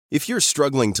If you're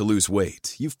struggling to lose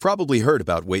weight, you've probably heard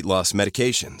about weight loss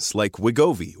medications like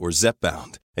Wegovy or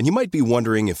Zepbound, and you might be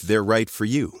wondering if they're right for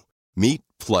you. Meet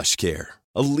PlushCare,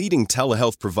 a leading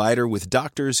telehealth provider with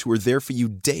doctors who are there for you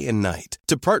day and night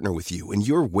to partner with you in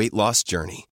your weight loss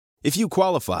journey. If you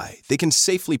qualify, they can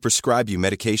safely prescribe you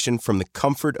medication from the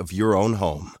comfort of your own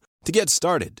home. To get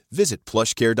started, visit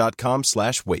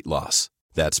plushcare.com/weightloss.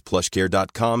 That's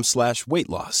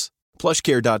plushcare.com/weightloss.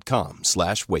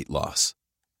 plushcare.com/weightloss.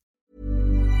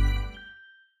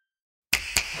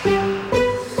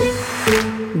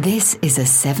 This is a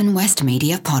Seven West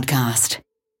Media podcast.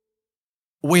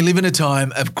 We live in a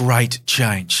time of great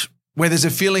change, where there's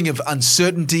a feeling of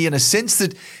uncertainty and a sense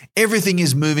that everything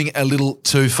is moving a little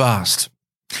too fast.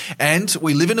 And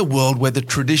we live in a world where the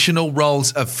traditional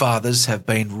roles of fathers have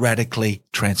been radically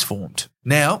transformed.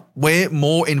 Now, we're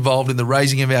more involved in the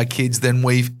raising of our kids than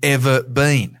we've ever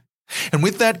been. And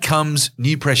with that comes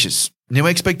new pressures, new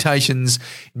expectations,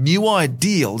 new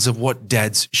ideals of what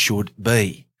dads should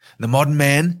be. The modern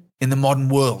man in the modern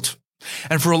world.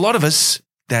 And for a lot of us,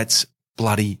 that's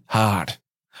bloody hard.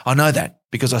 I know that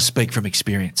because I speak from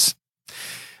experience.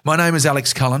 My name is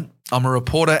Alex Cullen. I'm a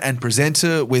reporter and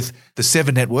presenter with the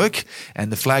Seven Network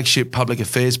and the flagship public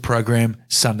affairs program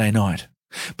Sunday Night.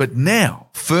 But now,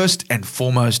 first and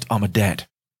foremost, I'm a dad.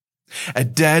 A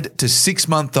dad to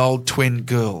 6-month-old twin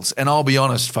girls. And I'll be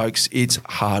honest, folks, it's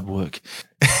hard work.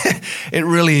 It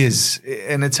really is.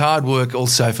 And it's hard work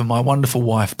also for my wonderful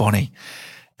wife, Bonnie.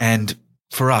 And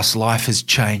for us, life has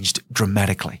changed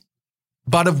dramatically.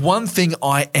 But of one thing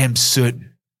I am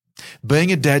certain.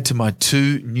 Being a dad to my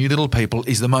two new little people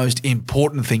is the most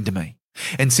important thing to me.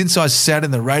 And since I sat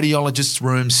in the radiologist's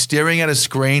room staring at a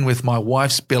screen with my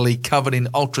wife's belly covered in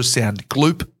ultrasound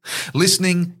gloop,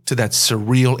 listening to that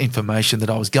surreal information that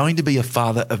I was going to be a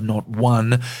father of not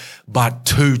one, but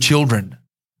two children,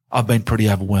 I've been pretty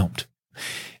overwhelmed.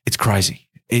 It's crazy.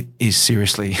 It is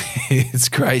seriously, it's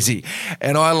crazy.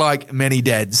 And I, like many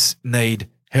dads, need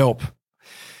help.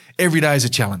 Every day is a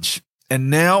challenge. And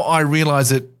now I realize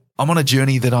that I'm on a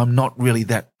journey that I'm not really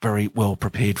that very well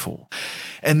prepared for.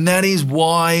 And that is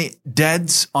why,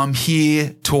 dads, I'm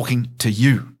here talking to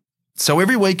you. So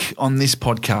every week on this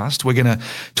podcast, we're going to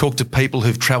talk to people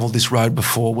who've traveled this road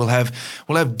before. We'll have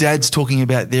dads talking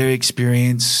about their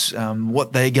experience,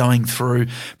 what they're going through,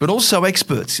 but also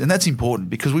experts. And that's important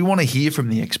because we want to hear from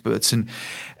the experts and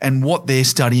what they're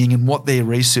studying and what they're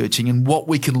researching and what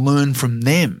we can learn from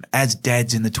them as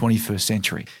dads in the 21st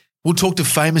century. We'll talk to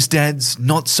famous dads,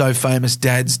 not so famous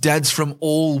dads, dads from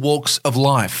all walks of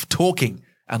life, talking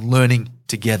and learning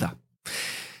together.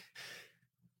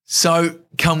 So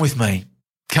come with me.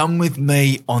 Come with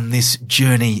me on this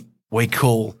journey we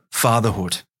call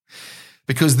fatherhood.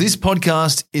 Because this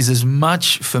podcast is as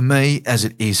much for me as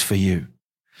it is for you.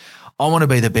 I want to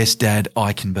be the best dad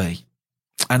I can be.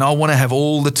 And I want to have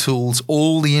all the tools,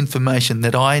 all the information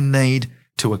that I need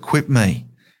to equip me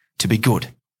to be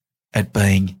good at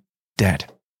being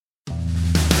dad.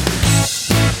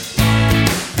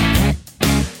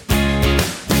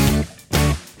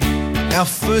 Our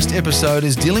first episode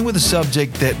is dealing with a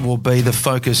subject that will be the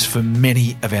focus for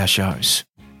many of our shows,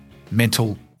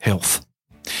 mental health.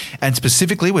 And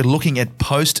specifically, we're looking at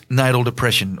postnatal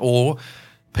depression, or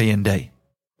PND.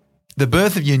 The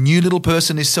birth of your new little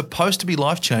person is supposed to be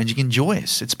life-changing and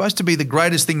joyous. It's supposed to be the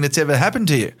greatest thing that's ever happened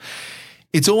to you.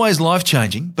 It's always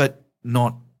life-changing, but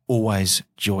not always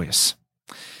joyous.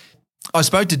 I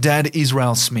spoke to Dad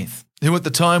Israel Smith, who at the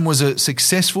time was a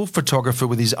successful photographer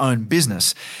with his own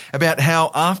business, about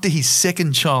how after his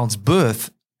second child's birth,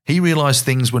 he realised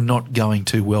things were not going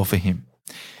too well for him.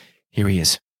 Here he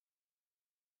is.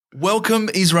 Welcome,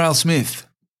 Israel Smith.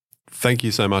 Thank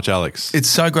you so much, Alex. It's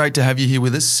so great to have you here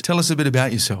with us. Tell us a bit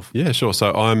about yourself. Yeah, sure.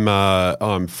 So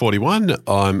I'm 41.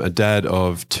 I'm a dad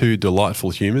of two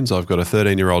delightful humans. I've got a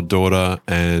 13-year-old daughter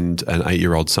and an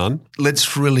 8-year-old son.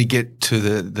 Let's really get to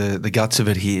the guts of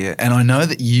it here. And I know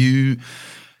that you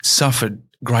suffered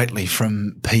greatly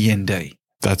from PND.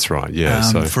 That's right, yeah.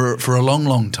 For a long,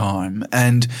 long time.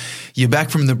 And you're back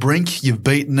from the brink, you've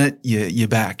beaten it, you're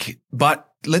back. But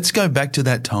let's go back to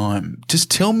that time.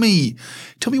 Just tell me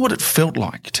what it felt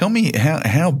like. Tell me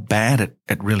how bad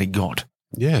it really got.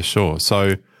 Yeah, sure.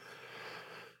 So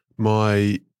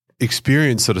my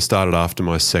experience sort of started after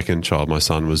my second child, my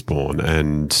son, was born,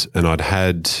 and I'd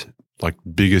had like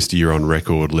biggest year on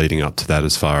record leading up to that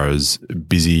as far as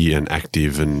busy and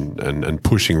active and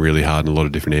pushing really hard in a lot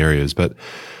of different areas. But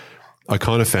I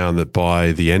kind of found that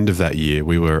by the end of that year,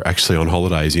 we were actually on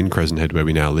holidays in Crescent Head where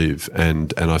we now live,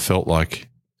 and I felt like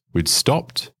we'd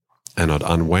stopped and I'd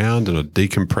unwound and I'd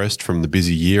decompressed from the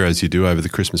busy year as you do over the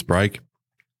Christmas break.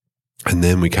 And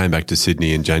then we came back to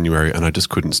Sydney in January and I just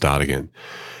couldn't start again.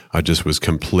 I just was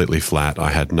completely flat. I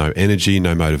had no energy,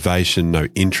 no motivation, no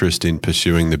interest in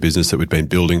pursuing the business that we'd been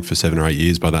building for 7 or 8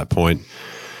 years by that point.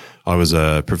 I was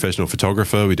a professional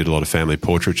photographer. We did a lot of family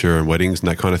portraiture and weddings and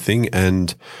that kind of thing.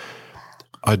 And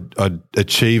I'd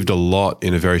achieved a lot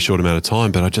in a very short amount of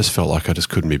time, but I just felt like I just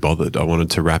couldn't be bothered. I wanted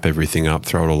to wrap everything up,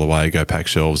 throw it all away, go pack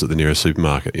shelves at the nearest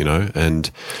supermarket, you know. And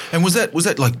was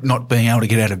that like not being able to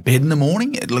get out of bed in the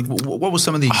morning? Like, what were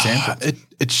some of the examples?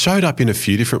 It showed up in a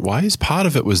few different ways. Part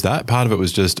of it was that. Part of it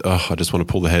was just, I just want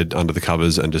to pull the head under the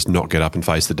covers and just not get up and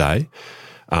face the day.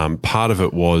 Part of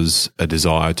it was a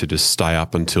desire to just stay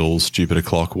up until stupid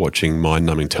o'clock watching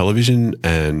mind-numbing television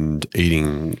and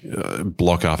eating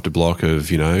block after block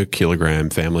of, you know, kilogram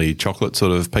family chocolate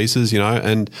sort of pieces, you know,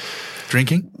 and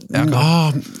drinking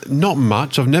alcohol? Not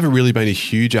much. I've never really been a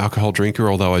huge alcohol drinker,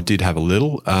 although I did have a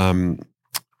little.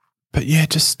 But yeah,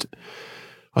 just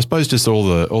I suppose just all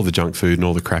the junk food and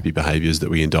all the crappy behaviours that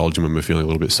we indulge in when we're feeling a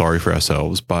little bit sorry for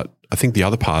ourselves. But I think the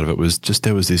other part of it was just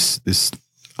there was this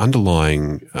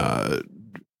underlying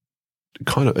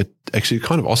kind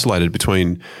of oscillated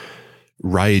between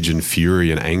rage and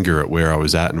fury and anger at where I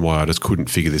was at and why I just couldn't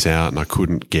figure this out and I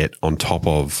couldn't get on top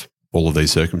of all of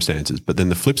these circumstances. But then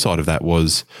the flip side of that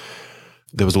was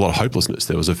there was a lot of hopelessness.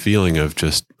 There was a feeling of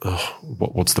just,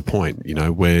 what's the point? You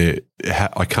know, where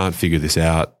I can't figure this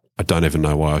out. I don't even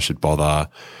know why I should bother.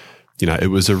 You know, it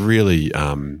was a really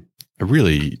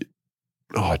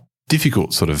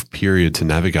difficult sort of period to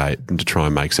navigate and to try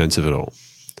and make sense of it all.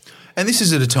 And this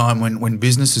is at a time when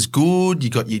business is good, you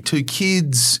got your 2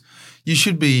 kids, you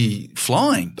should be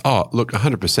flying. Oh, look,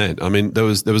 100%. I mean, there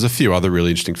was a few other really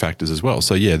interesting factors as well.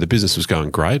 So yeah, the business was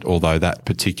going great, although that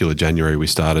particular January we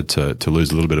started to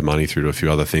lose a little bit of money through to a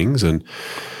few other things. And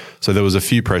so there was a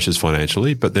few pressures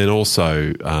financially, but then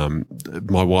also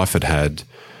my wife had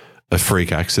a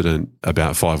freak accident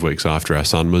about 5 weeks after our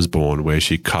son was born where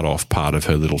she cut off part of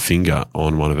her little finger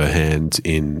on one of her hands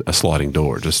in a sliding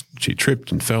door. She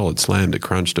tripped and fell, it slammed, it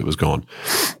crunched, it was gone.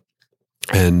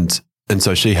 And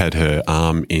so she had her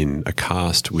arm in a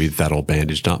cast with that all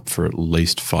bandaged up for at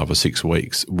least 5 or 6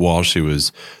 weeks while she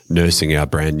was nursing our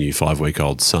brand new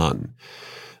 5-week-old son.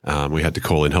 We had to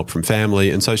call in help from family.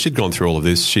 And so she'd gone through all of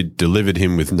this. She'd delivered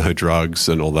him with no drugs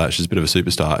and all that. She's a bit of a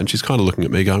superstar. And she's kind of looking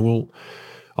at me going, well,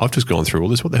 I've just gone through all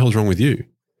this. What the hell's wrong with you?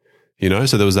 You know,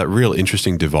 so there was that real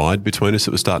interesting divide between us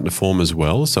that was starting to form as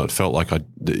well. So it felt like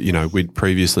we'd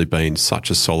previously been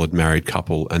such a solid married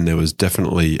couple and there was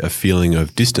definitely a feeling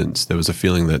of distance. There was a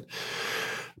feeling that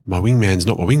my wingman's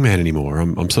not my wingman anymore.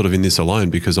 I'm sort of in this alone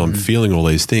because I'm feeling all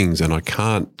these things and I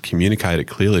can't communicate it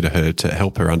clearly to her to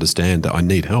help her understand that I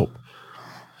need help.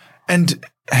 And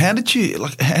how did you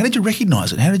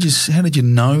recognize it? How did you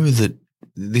know that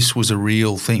this was a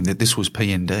real thing, that this was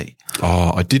PND?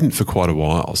 Oh, I didn't for quite a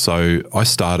while. So I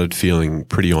started feeling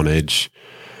pretty on edge,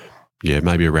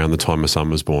 maybe around the time my son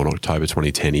was born, October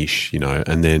 2010-ish, you know,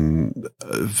 and then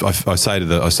I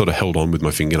sort of held on with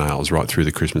my fingernails right through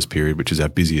the Christmas period, which is our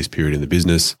busiest period in the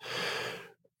business.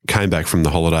 Came back from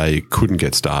the holiday, couldn't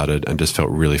get started and just felt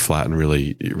really flat and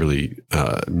really, really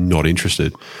not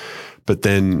interested. But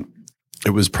then it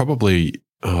was probably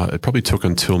took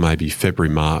until maybe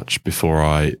February, March before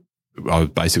I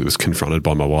basically was confronted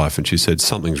by my wife and she said,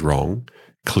 something's wrong.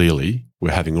 Clearly,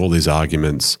 we're having all these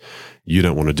arguments. You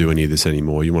don't want to do any of this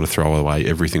anymore. You want to throw away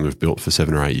everything we've built for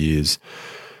 7 or 8 years.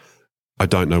 I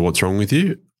don't know what's wrong with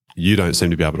you. You don't seem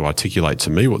to be able to articulate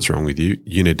to me what's wrong with you.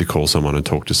 You need to call someone and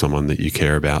talk to someone that you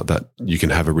care about, that you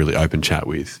can have a really open chat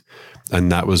with.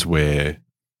 And that was where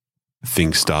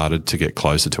things started to get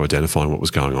closer to identifying what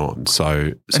was going on.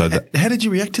 So how did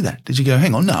you react to that? Did you go,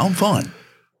 hang on, no, I'm fine?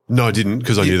 No, I didn't,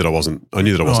 because I knew that I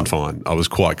wasn't fine. I was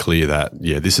quite clear that,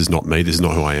 this is not me. This is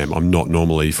not who I am. I'm not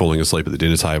normally falling asleep at the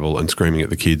dinner table and screaming at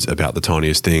the kids about the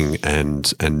tiniest thing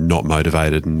and not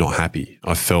motivated and not happy.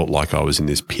 I felt like I was in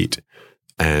this pit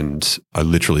and I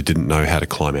literally didn't know how to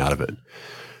climb out of it.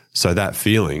 So that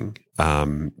feeling,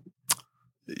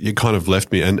 it kind of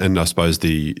left me, and I suppose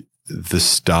the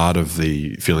start of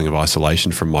the feeling of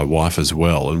isolation from my wife as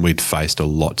well. And we'd faced a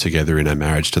lot together in our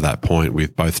marriage to that point,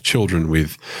 with both children,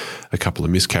 with a couple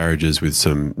of miscarriages, with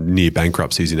some near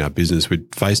bankruptcies in our business.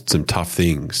 We'd faced some tough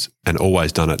things and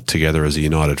always done it together as a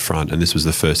united front. And this was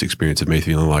the first experience of me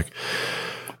feeling like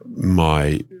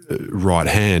my right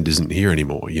hand isn't here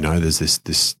anymore. You know, there's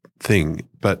this thing.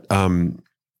 But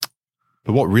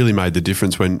what really made the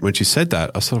difference when she said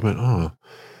that, I sort of went, oh,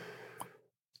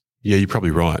 yeah, you're probably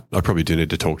right. I probably do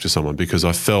need to talk to someone, because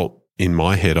I felt in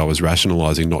my head I was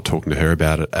rationalizing not talking to her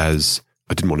about it as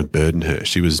I didn't want to burden her.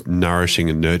 She was nourishing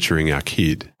and nurturing our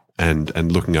kid,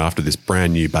 and looking after this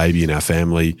brand new baby in our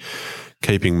family,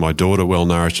 keeping my daughter well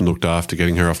nourished and looked after,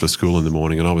 getting her off to school in the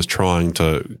morning. And I was trying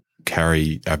to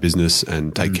carry our business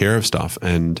and take care of stuff.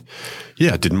 And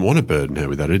I didn't want to burden her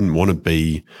with that. I didn't want to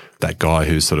be that guy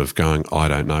who's sort of going, I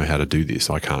don't know how to do this.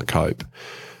 I can't cope.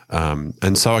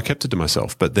 And so I kept it to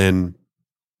myself. But then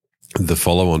the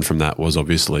follow on from that was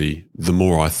obviously the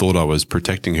more I thought I was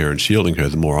protecting her and shielding her,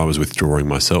 the more I was withdrawing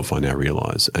myself, I now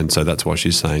realize. And so that's why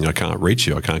she's saying, I can't reach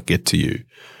you. I can't get to you.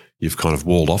 You've kind of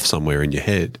walled off somewhere in your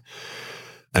head.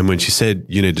 And when she said,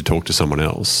 you need to talk to someone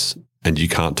else and you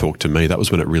can't talk to me, that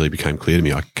was when it really became clear to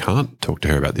me, I can't talk to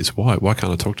her about this. Why? Why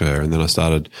can't I talk to her? And then I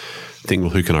started thinking,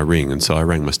 well, who can I ring? And so I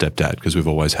rang my stepdad because we've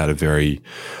always had a very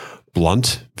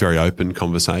blunt, very open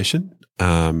conversation.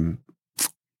 And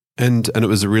it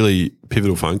was a really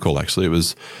pivotal phone call, actually. It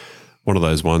was one of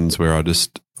those ones where I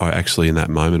actually in that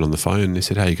moment on the phone, he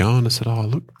said, how you going? I said, oh,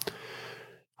 look,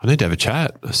 I need to have a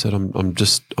chat. I said, I'm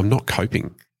not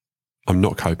coping. I'm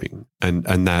not coping. And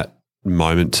that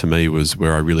moment to me was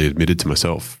where I really admitted to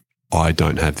myself, I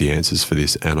don't have the answers for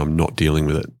this and I'm not dealing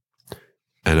with it.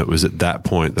 And it was at that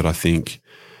point that I think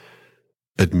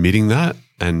admitting that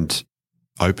and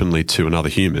openly to another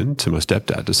human, to my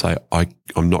stepdad, to say,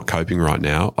 I'm not coping right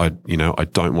now. I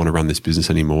don't want to run this business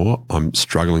anymore. I'm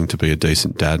struggling to be a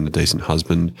decent dad and a decent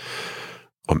husband.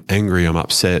 I'm angry. I'm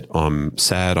upset. I'm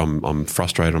sad. I'm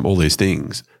frustrated. I'm all these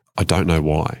things. I don't know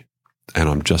why. And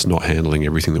I'm just not handling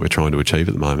everything that we're trying to achieve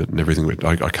at the moment and everything.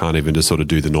 I can't even just sort of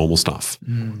do the normal stuff.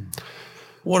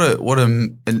 What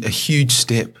a huge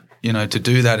step, to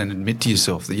do that and admit to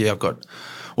yourself that,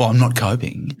 I'm not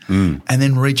coping, and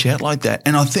then reach out like that.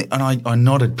 And I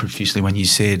nodded profusely when you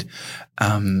said,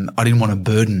 I didn't want to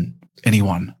burden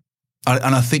anyone.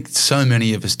 And I think so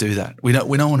many of us do that. We don't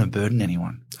want to burden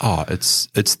anyone. Oh, it's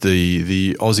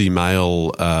the Aussie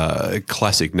male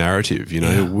classic narrative.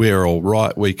 We're all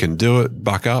right. We can do it.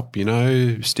 Buck up.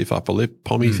 Stiff upper lip,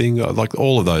 pommy thing. Like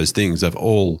all of those things have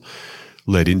all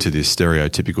led into this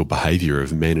stereotypical behaviour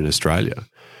of men in Australia.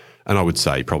 And I would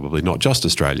say probably not just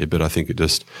Australia, but I think it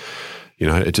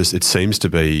seems to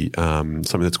be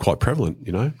something that's quite prevalent.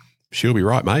 She'll be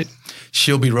right, mate.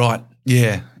 She'll be right.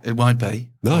 Yeah, it won't be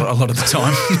a lot of the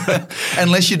time,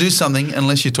 unless you do something,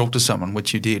 unless you talk to someone,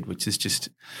 which you did, which is just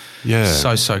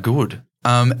so good.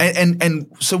 And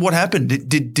so what happened?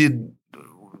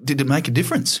 Did it make a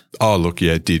difference? Oh, look,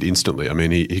 yeah, it did instantly. I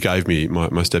mean, he gave me, my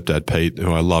stepdad, Pete,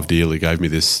 who I love dearly, gave me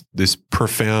this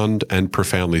profound and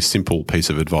profoundly simple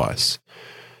piece of advice.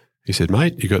 He said,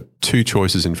 mate, you got two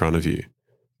choices in front of you.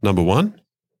 Number one,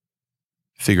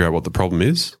 figure out what the problem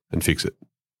is and fix it.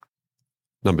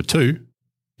 Number two,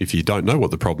 if you don't know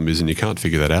what the problem is and you can't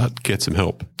figure that out, get some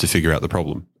help to figure out the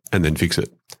problem and then fix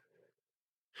it.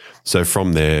 So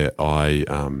from there, I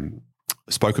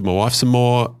spoke with my wife some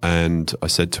more and I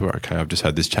said to her, okay, I've just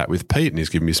had this chat with Pete and he's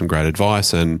given me some great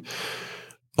advice and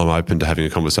I'm open to having a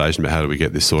conversation about how do we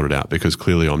get this sorted out because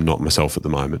clearly I'm not myself at the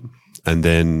moment. And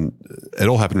then it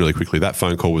all happened really quickly. That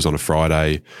phone call was on a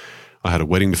Friday. I had a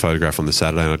wedding to photograph on the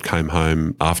Saturday and I came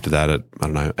home after that at,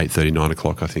 8:30, 9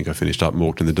 o'clock, I think I finished up and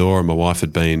walked in the door and my wife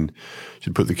she'd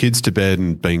put the kids to bed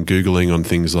and been Googling on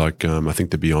things like I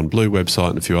think the Beyond Blue website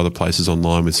and a few other places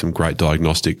online with some great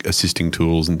diagnostic assisting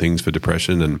tools and things for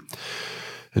depression.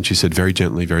 And she said very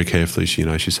gently, very carefully, she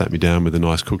sat me down with a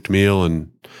nice cooked meal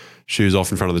and shoes off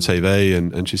in front of the TV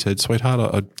and she said,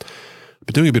 sweetheart, I've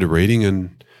been doing a bit of reading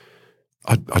and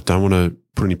I don't want to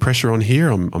put any pressure on here.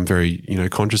 I'm very,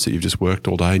 conscious that you've just worked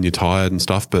all day and you're tired and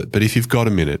stuff. But if you've got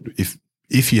a minute,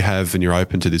 if you have and you're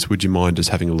open to this, would you mind just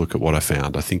having a look at what I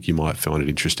found? I think you might find it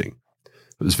interesting.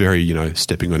 It was very,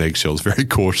 stepping on eggshells, very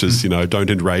cautious, don't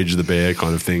enrage the bear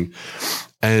kind of thing.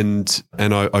 And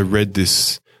I read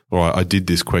this, or I did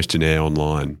this questionnaire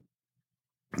online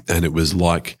and it was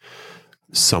like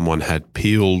someone had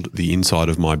peeled the inside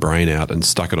of my brain out and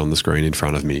stuck it on the screen in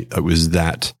front of me. It was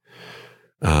that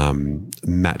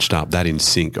matched up, that in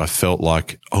sync. I felt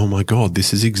like, oh my God,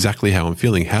 this is exactly how I'm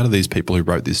feeling. How do these people who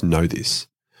wrote this know this?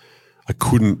 I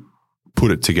couldn't put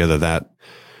it together that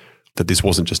this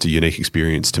wasn't just a unique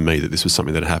experience to me, that this was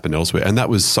something that happened elsewhere. And that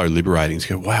was so liberating to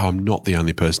go, wow, I'm not the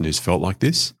only person who's felt like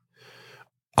this.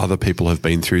 Other people have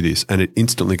been through this. And it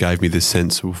instantly gave me this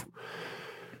sense of,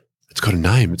 it's got a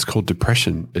name. It's called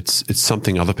depression. It's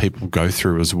something other people go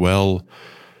through as well.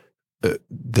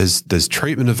 There's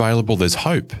treatment available. There's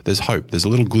hope. There's a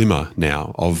little glimmer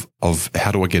now of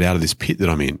how do I get out of this pit that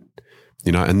I'm in,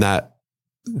 and that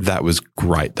was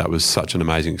great. That was such an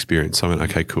amazing experience. So I went,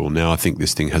 okay, cool. Now I think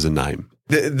this thing has a name.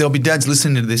 There'll be dads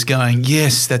listening to this going,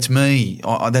 yes, that's me.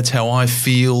 That's how I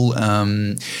feel.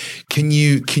 Can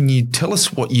you tell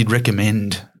us what you'd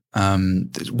recommend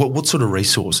what sort of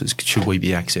resources should we be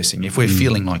accessing if we're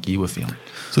feeling like you were feeling?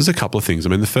 So there's a couple of things. I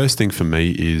mean, the first thing for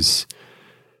me is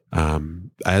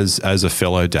as a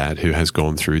fellow dad who has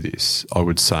gone through this, I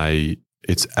would say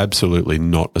it's absolutely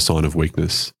not a sign of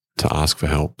weakness to ask for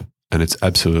help. And it's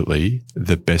absolutely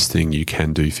the best thing you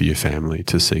can do for your family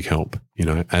to seek help. You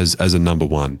know, as a number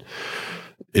one,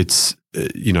 it's,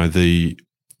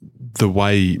 the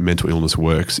way mental illness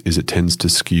works is it tends to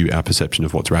skew our perception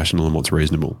of what's rational and what's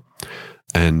reasonable.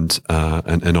 And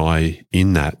I,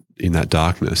 in that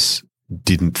darkness,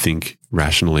 didn't think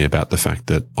rationally about the fact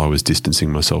that I was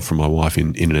distancing myself from my wife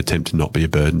in an attempt to not be a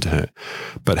burden to her.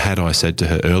 But had I said to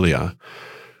her earlier,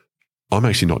 I'm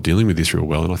actually not dealing with this real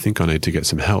well and I think I need to get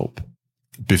some help,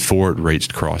 before it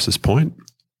reached crisis point,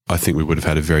 I think we would have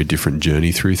had a very different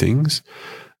journey through things.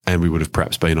 And we would have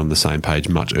perhaps been on the same page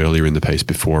much earlier in the piece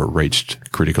before it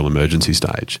reached critical emergency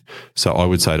stage. So I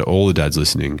would say to all the dads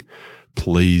listening,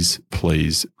 please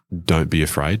don't be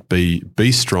afraid.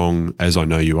 Be strong, as I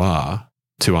know you are,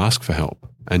 to ask for help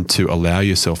and to allow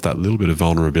yourself that little bit of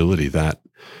vulnerability that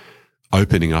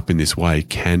opening up in this way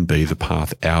can be the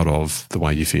path out of the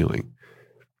way you're feeling.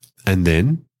 And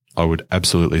then I would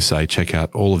absolutely say check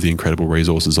out all of the incredible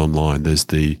resources online. There's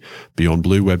the Beyond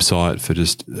Blue website for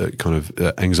just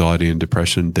anxiety and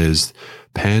depression. There's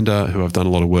Panda, who I've done a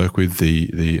lot of work with, the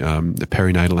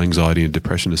Perinatal Anxiety and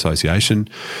Depression Association.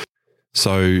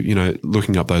 So,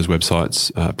 looking up those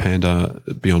websites, Panda,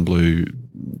 Beyond Blue,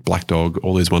 Black Dog,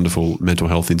 all these wonderful mental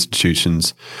health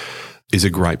institutions is a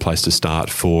great place to start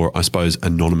for, I suppose,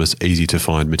 anonymous, easy to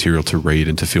find material to read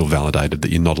and to feel validated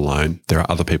that you're not alone. There are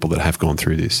other people that have gone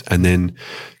through this. And then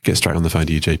get straight on the phone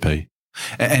to your GP.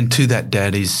 And to that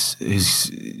dad is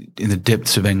in the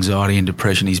depths of anxiety and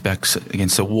depression, his back's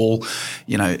against the wall.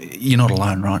 You're not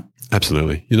alone, right?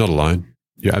 Absolutely. You're not alone.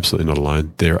 You're absolutely not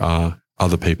alone. There are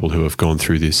other people who have gone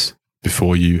through this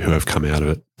before you who have come out of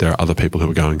it. There are other people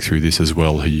who are going through this as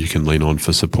well who you can lean on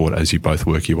for support as you both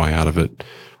work your way out of it.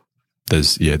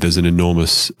 There's an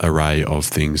enormous array of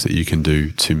things that you can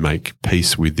do to make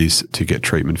peace with this, to get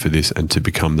treatment for this, and to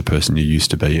become the person you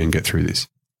used to be and get through this.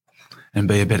 And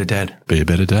be a better dad. Be a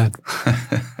better dad.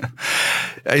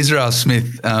 Israel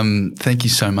Smith, thank you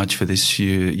so much for this.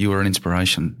 You are an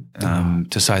inspiration,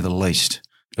 to say the least.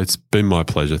 It's been my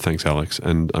pleasure. Thanks, Alex.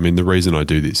 And I mean, the reason I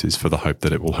do this is for the hope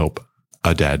that it will help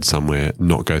a dad somewhere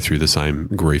not go through the same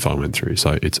grief I went through.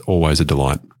 So it's always a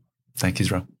delight. Thank you,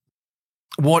 Israel.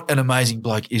 What an amazing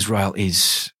bloke Israel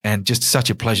is, and just such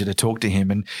a pleasure to talk to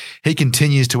him. And he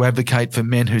continues to advocate for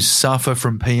men who suffer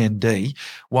from PND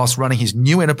whilst running his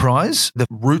new enterprise, The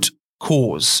Root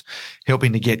Cause,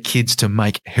 helping to get kids to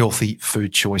make healthy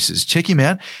food choices. Check him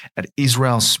out at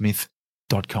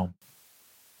israelsmith.com.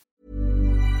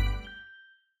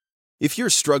 If you're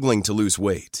struggling to lose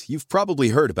weight, you've probably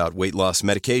heard about weight loss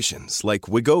medications like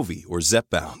Wegovy or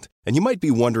Zepbound, and you might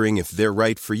be wondering if they're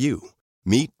right for you.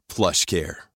 Meet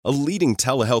PlushCare, a leading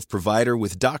telehealth provider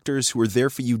with doctors who are there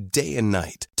for you day and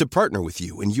night to partner with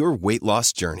you in your weight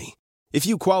loss journey. If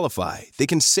you qualify, they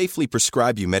can safely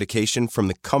prescribe you medication from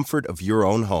the comfort of your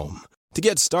own home. To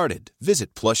get started,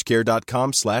 visit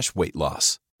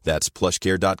plushcare.com/weightloss. That's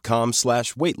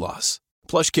plushcare.com/weightloss.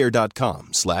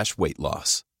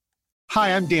 plushcare.com/weightloss.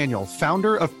 Hi, I'm Daniel,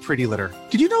 founder of Pretty Litter.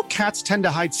 Did you know cats tend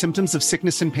to hide symptoms of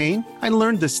sickness and pain? I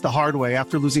learned this the hard way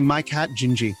after losing my cat,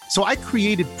 Gingy. So I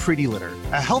created Pretty Litter,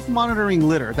 a health monitoring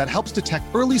litter that helps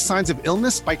detect early signs of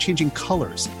illness by changing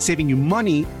colors, saving you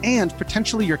money and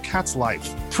potentially your cat's life.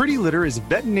 Pretty Litter is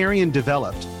veterinarian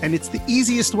developed, and it's the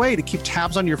easiest way to keep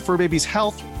tabs on your fur baby's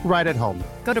health right at home.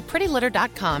 Go to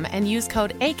prettylitter.com and use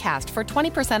code ACAST for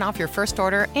 20% off your first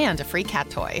order and a free cat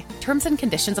toy. Terms and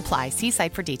conditions apply. See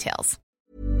site for details.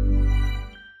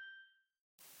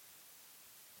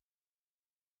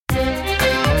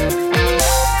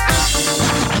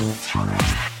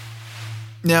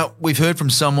 Now, we've heard from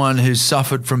someone who's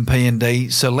suffered from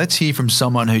PND, so let's hear from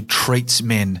someone who treats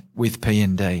men with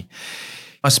PND.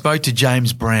 I spoke to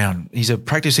James Brown. He's a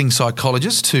practicing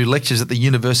psychologist who lectures at the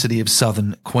University of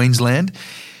Southern Queensland,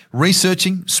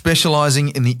 researching, specialising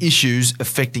in the issues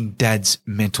affecting dads'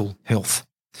 mental health.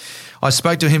 I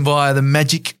spoke to him via the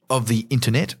magic of the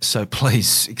internet, so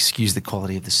please excuse the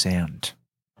quality of the sound.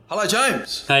 Hello,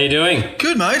 James. How you doing?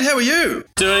 Good, mate. How are you?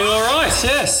 Doing all right,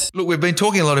 yes. Look, we've been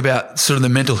talking a lot about sort of the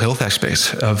mental health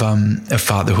aspects of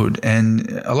fatherhood,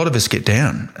 and a lot of us get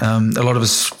down. A lot of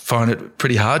us find it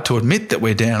pretty hard to admit that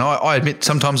we're down. I admit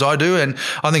sometimes I do, and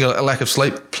I think a lack of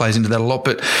sleep plays into that a lot.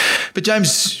 But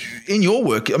James, in your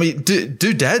work, I mean,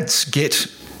 do dads get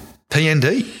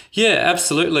PND. Yeah,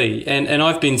 absolutely. And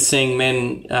I've been seeing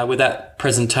men with that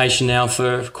presentation now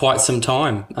for quite some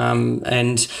time.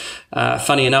 And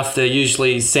funny enough, they're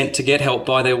usually sent to get help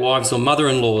by their wives or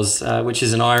mother-in-laws, which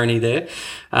is an irony there.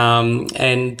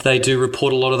 And they do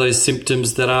report a lot of those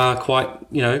symptoms that are quite,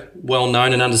 well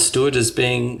known and understood as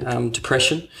being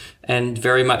depression, and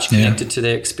very much connected to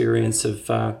their experience of,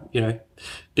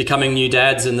 becoming new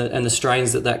dads and the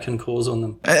strains that can cause on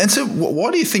them. And so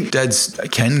why do you think dads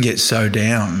can get so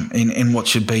down in what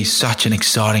should be such an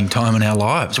exciting time in our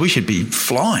lives? We should be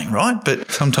flying, right?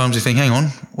 But sometimes you think, hang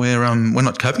on, we're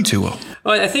not coping too well.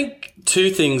 I think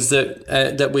two things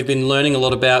that we've been learning a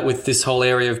lot about with this whole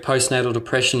area of postnatal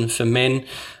depression for men.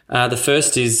 The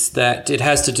first is that it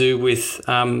has to do with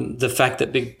the fact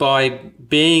that by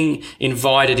being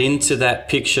invited into that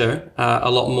picture a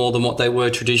lot more than what they were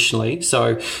traditionally.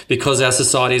 So because our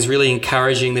society is really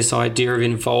encouraging this idea of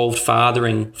involved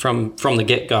fathering from the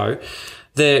get-go,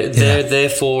 they're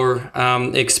therefore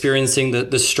experiencing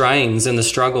the strains and the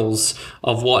struggles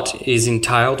of what is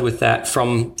entailed with that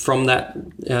from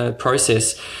that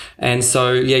process. And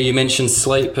so, you mentioned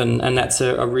sleep, and that's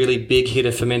a really big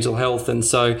hitter for mental health. And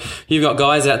so you've got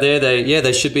guys out there,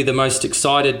 they should be the most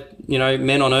excited,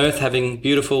 men on earth, having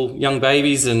beautiful young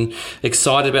babies and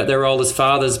excited about their role as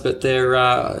fathers, but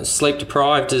they're sleep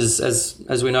deprived,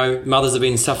 as we know, mothers have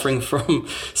been suffering from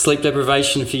sleep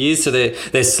deprivation for years. So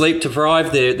they're sleep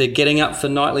deprived, they're getting up for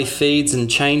nightly feeds and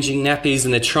changing nappies,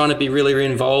 and they're trying to be really,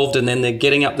 really involved, and then they're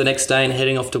getting up the next day and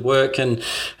heading off to work and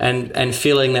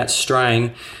feeling that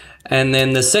strain. And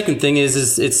then the second thing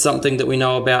is it's something that we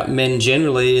know about men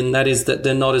generally, and that is that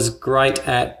they're not as great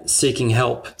at seeking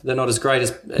help. They're not as great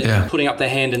as putting up their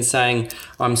hand and saying,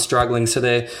 I'm struggling. So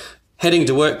they're heading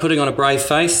to work, putting on a brave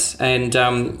face, and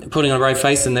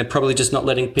they're probably just not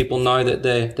letting people know that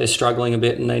they're struggling a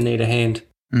bit and they need a hand.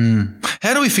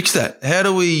 How do we fix that? How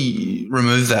do we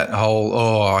remove that whole,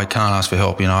 I can't ask for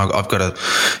help, I've got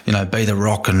to, be the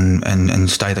rock and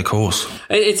stay the course?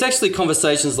 It's actually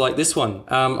conversations like this one.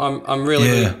 I'm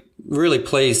really, really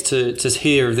pleased to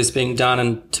hear of this being done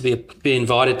and to be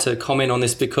invited to comment on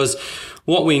this, because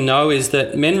what we know is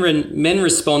that men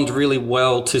respond really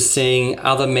well to seeing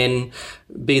other men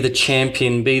be the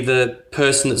champion, be the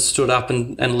person that stood up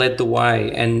and led the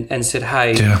way and said,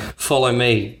 hey, follow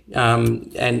me.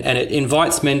 And it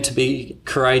invites men to be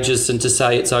courageous and to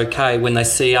say it's okay when they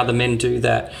see other men do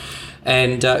that.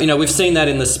 And, we've seen that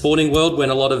in the sporting world when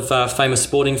a lot of famous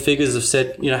sporting figures have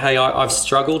said, hey, I've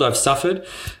struggled, I've suffered.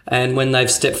 And when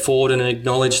they've stepped forward and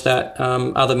acknowledged that,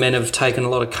 other men have taken a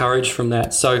lot of courage from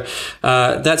that. So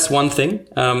that's one thing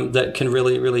that can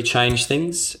really, really change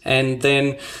things. And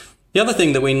then the other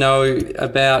thing that we know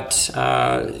about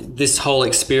this whole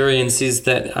experience is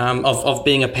that of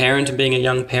being a parent and being a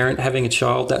young parent, having a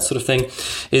child, that sort of thing,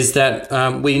 is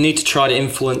that we need to try to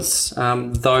influence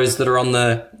those that are on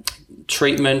the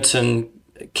treatment and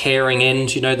caring end,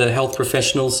 the health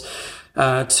professionals,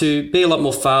 to be a lot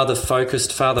more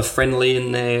father-focused, father-friendly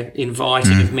in their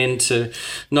inviting of men to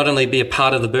not only be a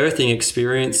part of the birthing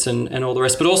experience and all the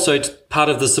rest, but also part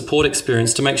of the support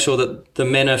experience to make sure that the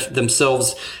men are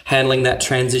themselves handling that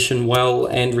transition well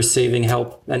and receiving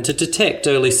help, and to detect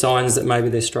early signs that maybe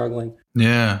they're struggling.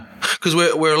 Yeah, because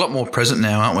we're a lot more present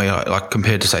now, aren't we? Like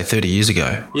compared to say 30 years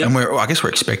ago, and I guess we're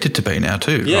expected to be now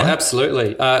too. Yeah, right?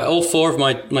 Absolutely. All four of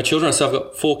my children. So I've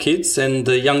got 4 kids, and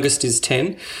the youngest is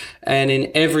 10. And in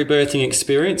every birthing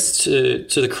experience, to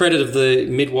the credit of the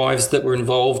midwives that were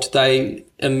involved, they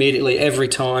immediately, every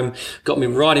time, got me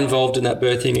right involved in that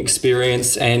birthing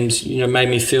experience, and made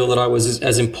me feel that I was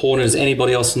as important as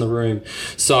anybody else in the room.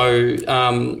 So.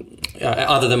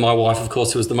 Other than my wife, of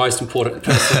course, who was the most important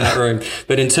person in that room.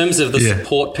 But in terms of the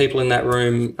support people in that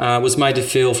room, was made to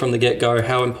feel from the get-go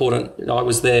how important I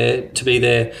was there to be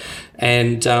there.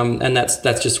 And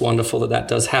that's just wonderful that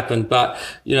does happen. But,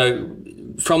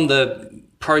 from the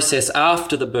process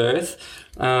after the birth,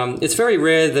 it's very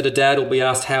rare that a dad will be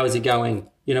asked, how is he going?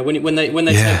 When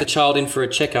they take the child in for a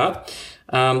checkup,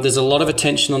 there's a lot of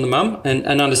attention on the mum,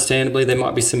 and understandably there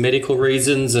might be some medical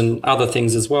reasons and other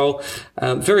things as well.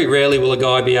 Very rarely will a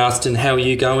guy be asked, and how are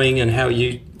you going and how are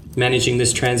you managing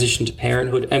this transition to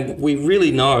parenthood? And we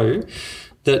really know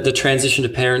that the transition to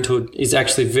parenthood is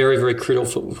actually very, very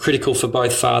critical for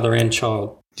both father and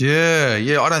child. Yeah,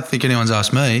 I don't think anyone's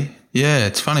asked me. Yeah,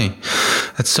 it's funny.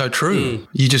 That's so true.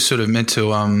 You just sort of meant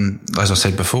to, as I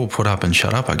said before, put up and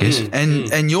shut up, I guess.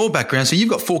 And your background, so you've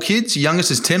got 4 kids, your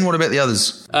youngest is 10. What about the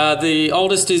others? The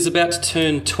oldest is about to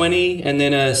turn 20, and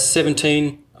then a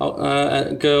 17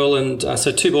 girl, and so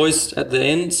 2 boys at the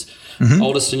ends,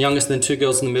 oldest and youngest, and then 2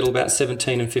 girls in the middle, about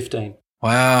 17 and 15.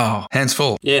 Wow. Hands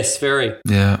full. Yes, very.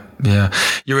 Yeah, yeah.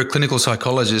 You're a clinical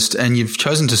psychologist and you've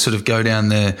chosen to sort of go down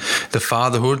the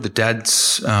fatherhood, the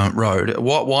dad's road.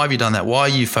 Why have you done that? Why are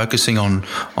you focusing on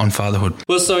fatherhood?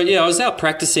 Well, so I was out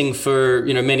practicing for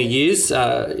many years,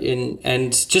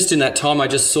 and just in that time, I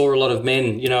just saw a lot of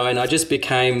men, and I just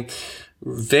became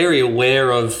very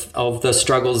aware of the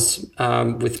struggles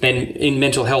with men in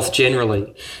mental health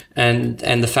generally, and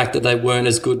the fact that they weren't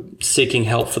as good seeking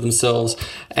help for themselves.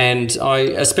 And I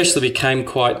especially became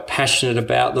quite passionate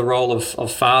about the role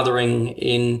of fathering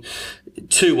in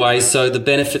two ways. So the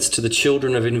benefits to the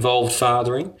children of involved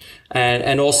fathering,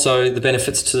 and also the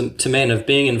benefits to men of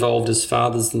being involved as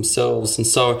fathers themselves. And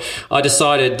so I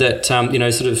decided that,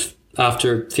 sort of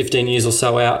after 15 years or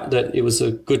so out, that it was a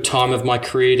good time of my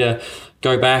career to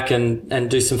go back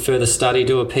and do some further study,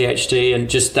 do a PhD, and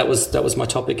just that was my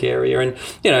topic area. And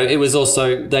it was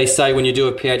also, they say when you do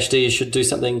a PhD you should do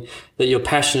something that you're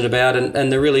passionate about,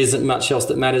 and there really isn't much else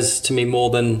that matters to me more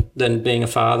than being a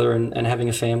father and having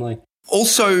a family.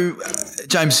 Also,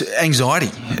 James,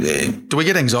 anxiety. Do we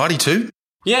get anxiety too?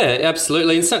 Yeah,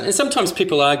 absolutely. And sometimes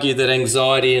people argue that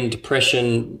anxiety and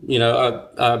depression,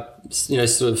 are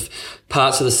sort of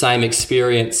parts of the same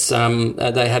experience.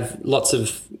 They have lots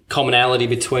of commonality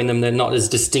between them. They're not as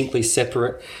distinctly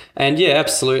separate. And yeah,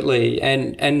 absolutely.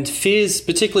 And fears,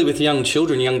 particularly with young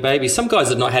children, young babies. Some guys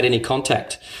have not had any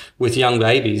contact with young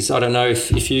babies. I don't know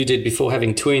if you did before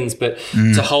having twins, but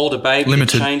to hold a baby, to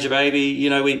change a baby,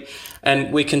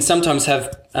 we can sometimes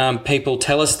have people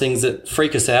tell us things that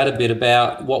freak us out a bit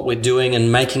about what we're doing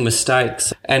and making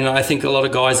mistakes. And I think a lot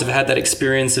of guys have had that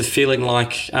experience of feeling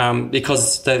like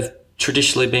because they've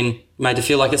traditionally been made to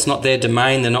feel like it's not their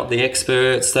domain, they're not the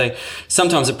experts. They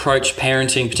sometimes approach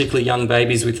parenting, particularly young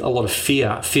babies, with a lot of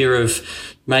fear of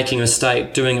making a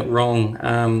mistake, doing it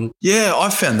wrong. Yeah, I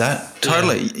found that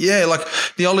totally. Yeah, like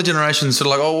the older generation sort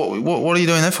of like, oh, what are you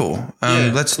doing that for?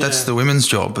 That's the women's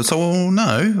job. But so, well,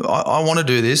 no, I want to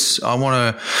do this. I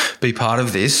want to be part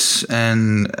of this.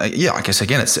 And I guess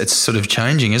again, it's sort of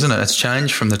changing, isn't it? It's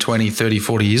changed from the 20, 30,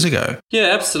 40 years ago. Yeah,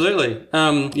 absolutely.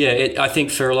 I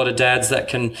think for a lot of dads that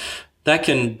can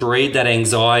breed that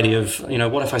anxiety of,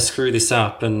 what if I screw this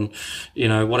up, and,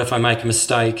 what if I make a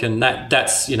mistake? And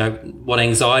that's, what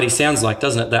anxiety sounds like,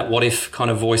 doesn't it? That what if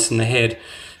kind of voice in the head.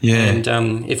 Yeah.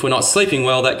 And if we're not sleeping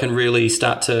well, that can really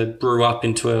start to brew up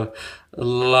into a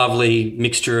lovely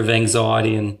mixture of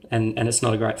anxiety, and it's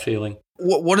not a great feeling.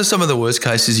 What are some of the worst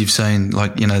cases you've seen?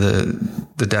 Like,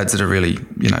 the dads that are really,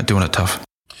 doing it tough?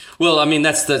 Well, I mean,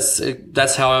 that's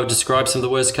how I would describe some of the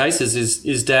worst cases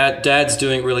is dads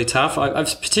doing it really tough.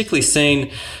 I've particularly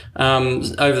seen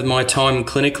over my time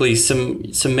clinically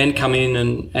some men come in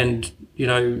and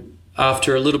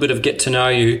after a little bit of get to know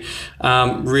you,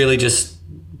 really just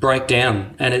break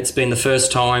down. And it's been the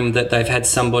first time that they've had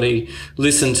somebody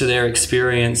listen to their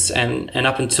experience, and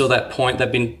up until that point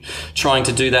they've been trying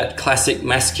to do that classic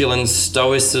masculine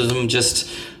stoicism,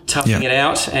 just toughing it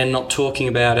out and not talking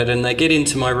about it. And they get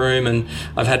into my room, and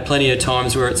I've had plenty of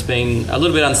times where it's been a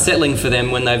little bit unsettling for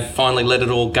them when they've finally let it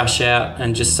all gush out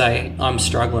and just say, I'm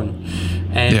struggling.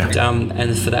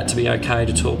 And for that to be okay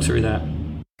to talk through that.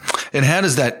 And how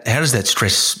does that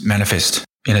stress manifest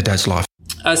in a dad's life?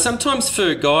 Sometimes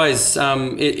for guys,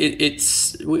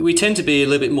 we tend to be a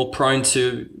little bit more prone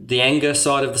to the anger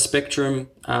side of the spectrum.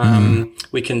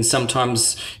 We can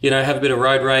sometimes, have a bit of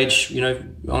road rage.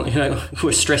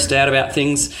 We're stressed out about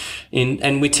things,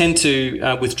 and we tend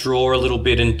to withdraw a little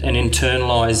bit and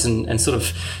internalize and sort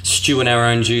of stew in our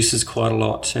own juices quite a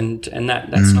lot, and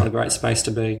that's not a great space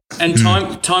to be. And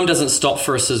time doesn't stop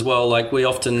for us as well. Like we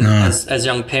often, as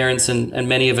young parents, and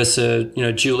many of us are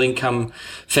dual income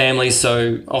families,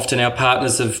 so often our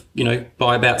partners have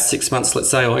by about 6 months, let's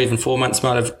say, or even 4 months,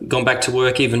 might have gone back to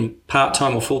work, even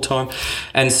part-time or full-time.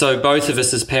 And so both of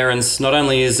us as parents, not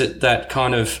only is it that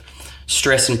kind of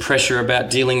stress and pressure about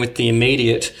dealing with the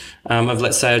immediate of,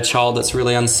 let's say, a child that's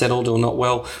really unsettled or not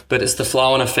well, but it's the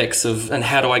flow-on effects of, and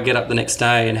how do I get up the next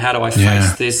day, and how do I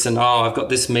face this, and I've got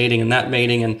this meeting and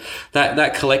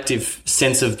that collective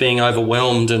sense of being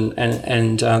overwhelmed and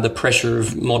the pressure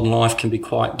of modern life can be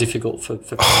quite difficult for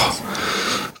parents.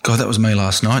 God, that was me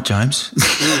last night, James.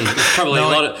 It's probably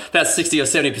about 60 or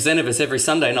 70% of us every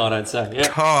Sunday night, I'd say.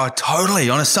 Yeah. Oh,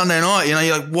 totally. On a Sunday night, you're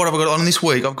like, what have I got on this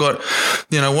week? I've got,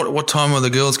 what time are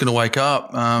the girls going to wake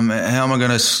up? How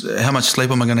much sleep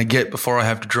am I going to get before I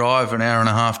have to drive an hour and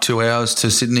a half, 2 hours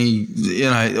to Sydney?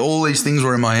 All these things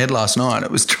were in my head last night. It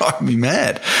was driving me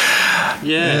mad.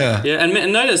 Yeah.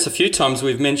 And notice a few times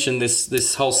we've mentioned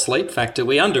this whole sleep factor.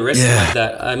 We underestimate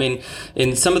that. I mean,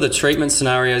 in some of the treatment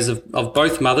scenarios of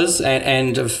both mothers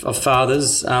and of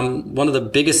fathers, one of the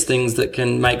biggest things that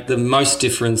can make the most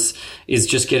difference is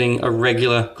just getting a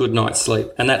regular good night's sleep.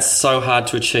 And that's so hard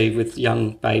to achieve with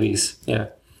young babies. Yeah.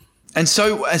 And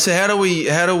so how do we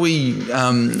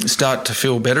start to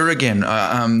feel better again?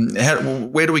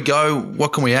 Where do we go?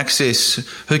 What can we access?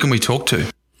 Who can we talk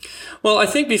to? Well, I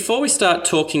think before we start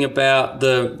talking about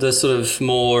the sort of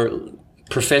more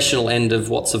professional end of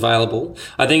what's available,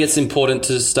 I think it's important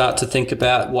to start to think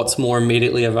about what's more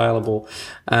immediately available.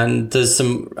 And there's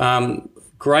some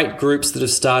great groups that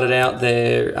have started out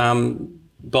there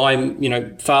by,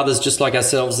 fathers just like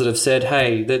ourselves that have said,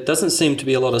 hey, there doesn't seem to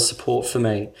be a lot of support for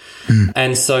me.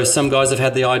 And so some guys have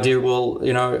had the idea, well,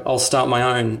 I'll start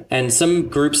my own. And some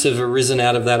groups have arisen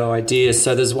out of that idea.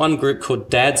 So there's one group called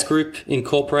Dad's Group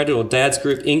Incorporated or Dad's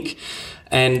Group Inc.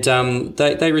 And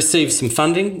they received some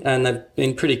funding and they've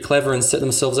been pretty clever and set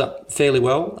themselves up fairly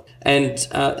well. And,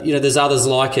 there's others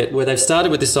like it where they've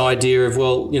started with this idea of,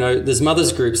 well, there's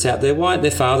mothers groups out there. Why aren't there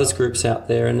fathers groups out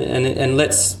there? And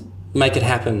let's make it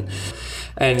happen.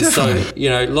 And Definitely.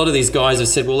 So, a lot of these guys have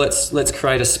said, well, let's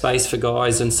create a space for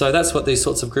guys. And so that's what these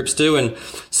sorts of groups do. And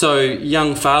so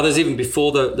young fathers, even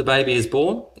before the baby is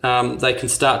born, they can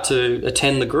start to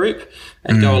attend the group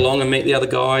and go along and meet the other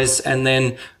guys. And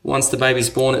then once the baby's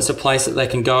born, it's a place that they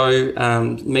can go,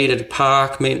 meet at a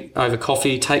park, meet over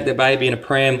coffee, take their baby in a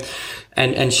pram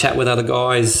and chat with other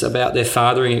guys about their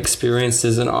fathering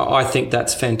experiences. And I think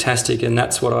that's fantastic. And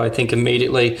that's what I think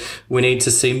immediately we need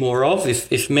to see more of.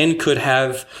 If men could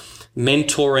have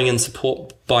mentoring and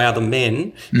support by other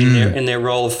men in their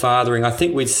role of fathering, I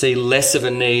think we'd see less of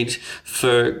a need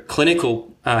for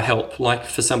clinical help, like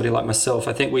for somebody like myself.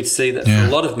 I think we'd see that for a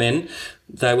lot of men,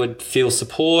 they would feel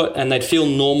support and they'd feel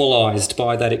normalised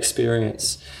by that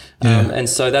experience. And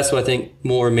so that's what I think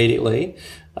more immediately.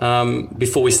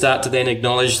 Before we start to then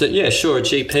acknowledge that, a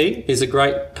GP is a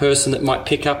great person that might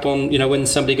pick up on, when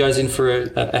somebody goes in for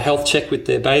a health check with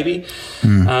their baby,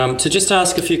 to just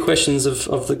ask a few questions of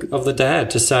the dad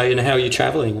to say, how are you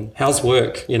traveling and how's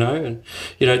work, and,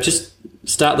 just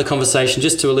start the conversation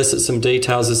just to elicit some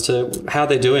details as to how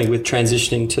they're doing with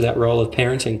transitioning to that role of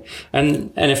parenting.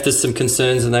 And if there's some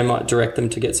concerns, then they might direct them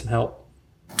to get some help.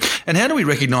 And how do we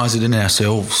recognise it in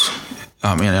ourselves?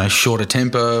 Shorter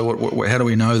temper. How do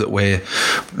we know that we're?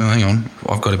 Hang on,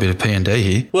 I've got a bit of P&D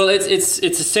here. Well, it's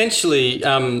essentially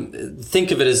think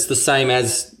of it as the same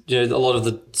as a lot of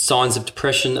the signs of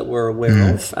depression that we're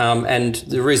aware of. And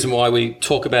the reason why we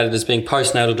talk about it as being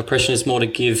postnatal depression is more to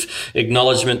give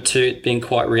acknowledgement to it being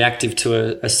quite reactive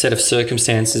to a set of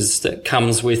circumstances that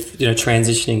comes with,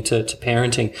 transitioning to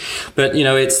parenting. But,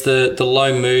 it's the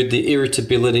low mood, the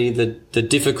irritability, the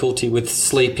difficulty with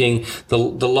sleeping, the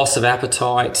loss of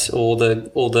appetite or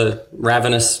the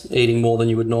ravenous eating more than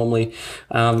you would normally,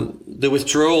 the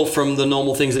withdrawal from the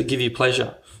normal things that give you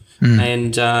pleasure.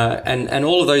 And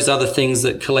all of those other things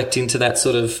that collect into that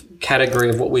sort of category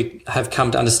of what we have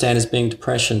come to understand as being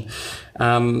depression.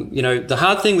 The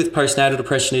hard thing with postnatal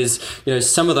depression is,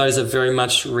 some of those are very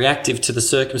much reactive to the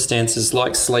circumstances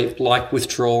like sleep, like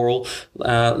withdrawal,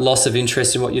 loss of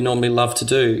interest in what you normally love to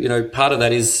do. Part of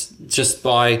that is just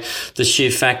by the sheer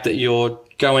fact that you're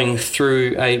going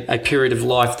through a period of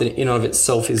life that in and of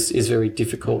itself is very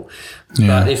difficult.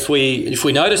 But if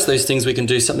we notice those things, we can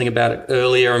do something about it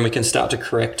earlier and we can start to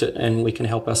correct it and we can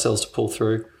help ourselves to pull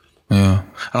through. Yeah.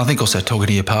 And I think also talking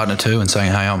to your partner too and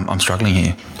saying, hey, I'm struggling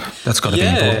here. That's got to be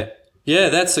important. Yeah,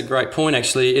 that's a great point,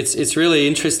 actually. It's really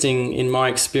interesting in my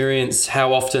experience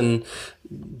how often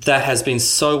that has been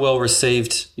so well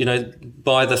received,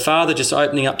 by the father just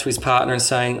opening up to his partner and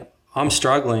saying, I'm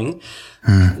struggling.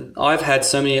 I've had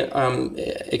so many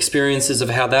experiences of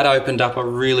how that opened up a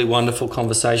really wonderful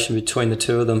conversation between the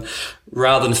two of them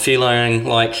rather than feeling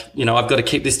like, I've got to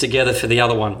keep this together for the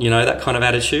other one, that kind of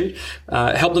attitude.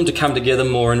 Help them to come together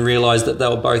more and realise that they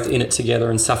were both in it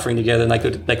together and suffering together and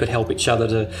they could help each other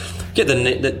to get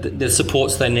the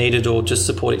supports they needed or just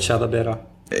support each other better.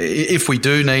 If we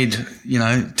do need,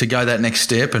 to go that next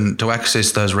step and to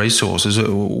access those resources,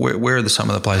 where are some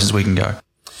of the places we can go?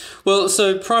 Well,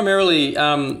 so primarily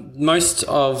most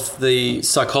of the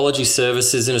psychology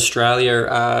services in Australia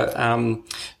are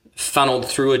funneled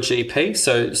through a GP.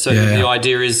 So the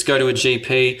idea is go to a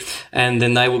GP and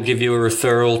then they will give you a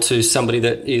referral to somebody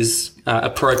that is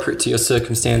appropriate to your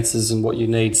circumstances and what you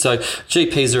need. So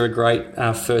GPs are a great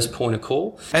first point of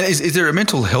call. And is there a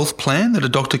mental health plan that a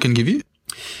doctor can give you?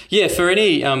 Yeah, for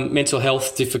any mental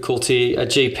health difficulty, a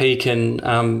GP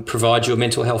can provide you a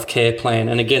mental health care plan.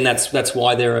 And again, that's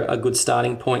why they're a good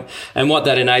starting point. And what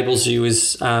that enables you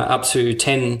is up to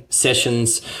 10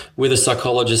 sessions with a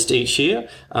psychologist each year,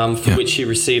 for which you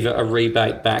receive a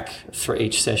rebate back for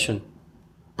each session.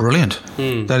 Brilliant.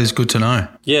 That is good to know.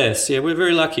 Yes, yeah, we're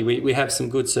very lucky. We have some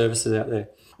good services out there.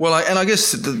 Well, I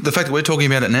guess the fact that we're talking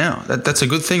about it now, that's a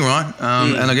good thing, right?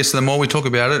 And I guess the more we talk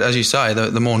about it, as you say,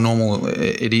 the more normal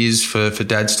it is for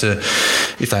dads to,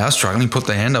 if they are struggling, put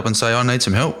their hand up and say, I need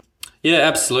some help. Yeah,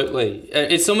 absolutely.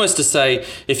 It's almost to say,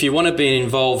 if you want to be an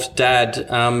involved dad,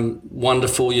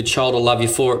 wonderful, your child will love you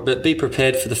for it, but be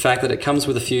prepared for the fact that it comes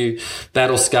with a few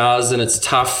battle scars and it's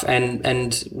tough,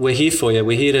 and we're here for you.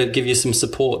 We're here to give you some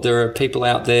support. There are people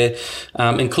out there,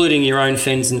 including your own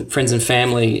friends and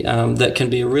family, that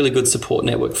can be a really good support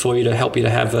network for you to help you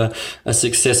to have a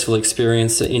successful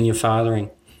experience in your fathering.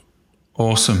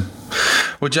 Awesome.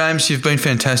 Well, James, you've been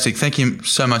fantastic. Thank you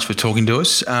so much for talking to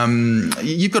us.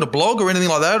 You've got a blog or anything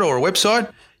like that, or a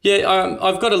website? Yeah,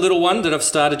 I've got a little one that I've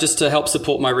started just to help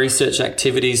support my research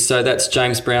activities. So that's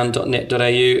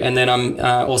jamesbrown.net.au. And then I'm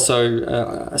also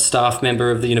a staff member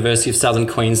of the University of Southern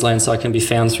Queensland, so I can be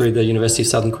found through the University of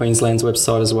Southern Queensland's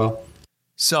website as well.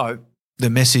 So the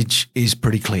message is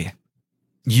pretty clear.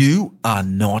 You are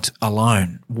not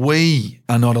alone. We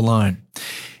are not alone.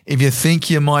 If you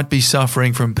think you might be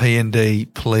suffering from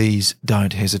PND, please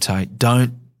don't hesitate.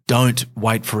 Don't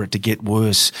wait for it to get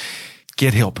worse.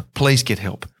 Get help. Please get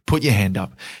help. Put your hand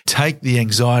up. Take the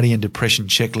anxiety and depression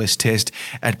checklist test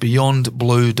at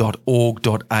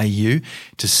beyondblue.org.au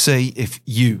to see if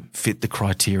you fit the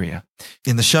criteria.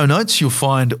 In the show notes, you'll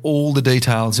find all the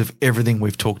details of everything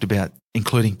we've talked about,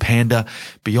 including Panda,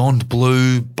 Beyond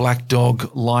Blue, Black Dog,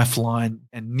 Lifeline,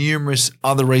 and numerous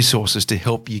other resources to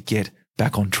help you get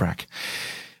back on track.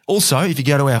 Also, if you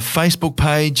go to our Facebook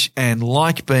page and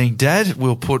like Being Dad,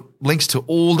 we'll put links to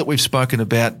all that we've spoken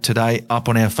about today up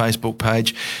on our Facebook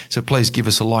page. So please give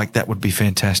us a like. That would be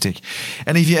fantastic.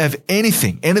 And if you have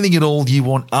anything at all you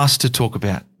want us to talk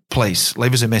about, please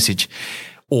leave us a message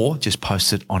or just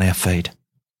post it on our feed.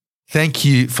 Thank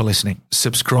you for listening.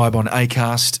 Subscribe on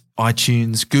Acast,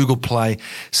 iTunes, Google Play,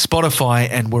 Spotify,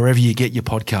 and wherever you get your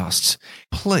podcasts.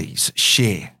 Please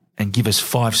share and give us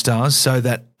 5 stars so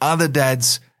that other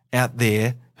dads out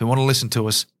there who want to listen to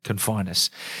us can find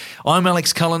us. I'm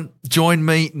Alex Cullen. Join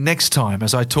me next time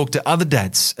as I talk to other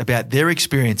dads about their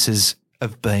experiences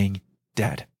of being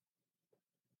dad.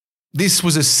 This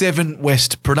was a 7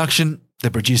 West production. The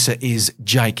producer is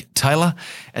Jake Taylor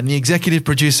and the executive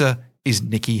producer is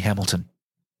Nikki Hamilton.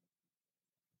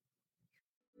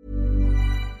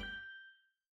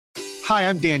 Hi,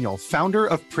 I'm Daniel, founder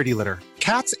of Pretty Litter.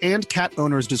 Cats and cat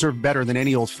owners deserve better than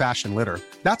any old-fashioned litter.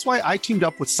 That's why I teamed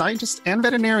up with scientists and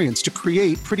veterinarians to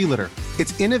create Pretty Litter.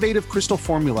 Its innovative crystal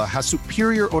formula has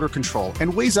superior odor control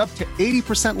and weighs up to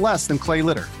 80% less than clay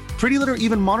litter. Pretty Litter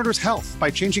even monitors health by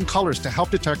changing colors to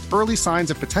help detect early signs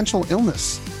of potential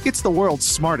illness. It's the world's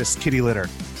smartest kitty litter.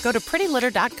 Go to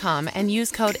prettylitter.com and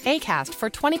use code ACAST for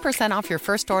 20% off your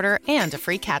first order and a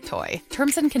free cat toy.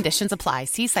 Terms and conditions apply.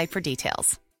 See site for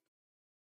details.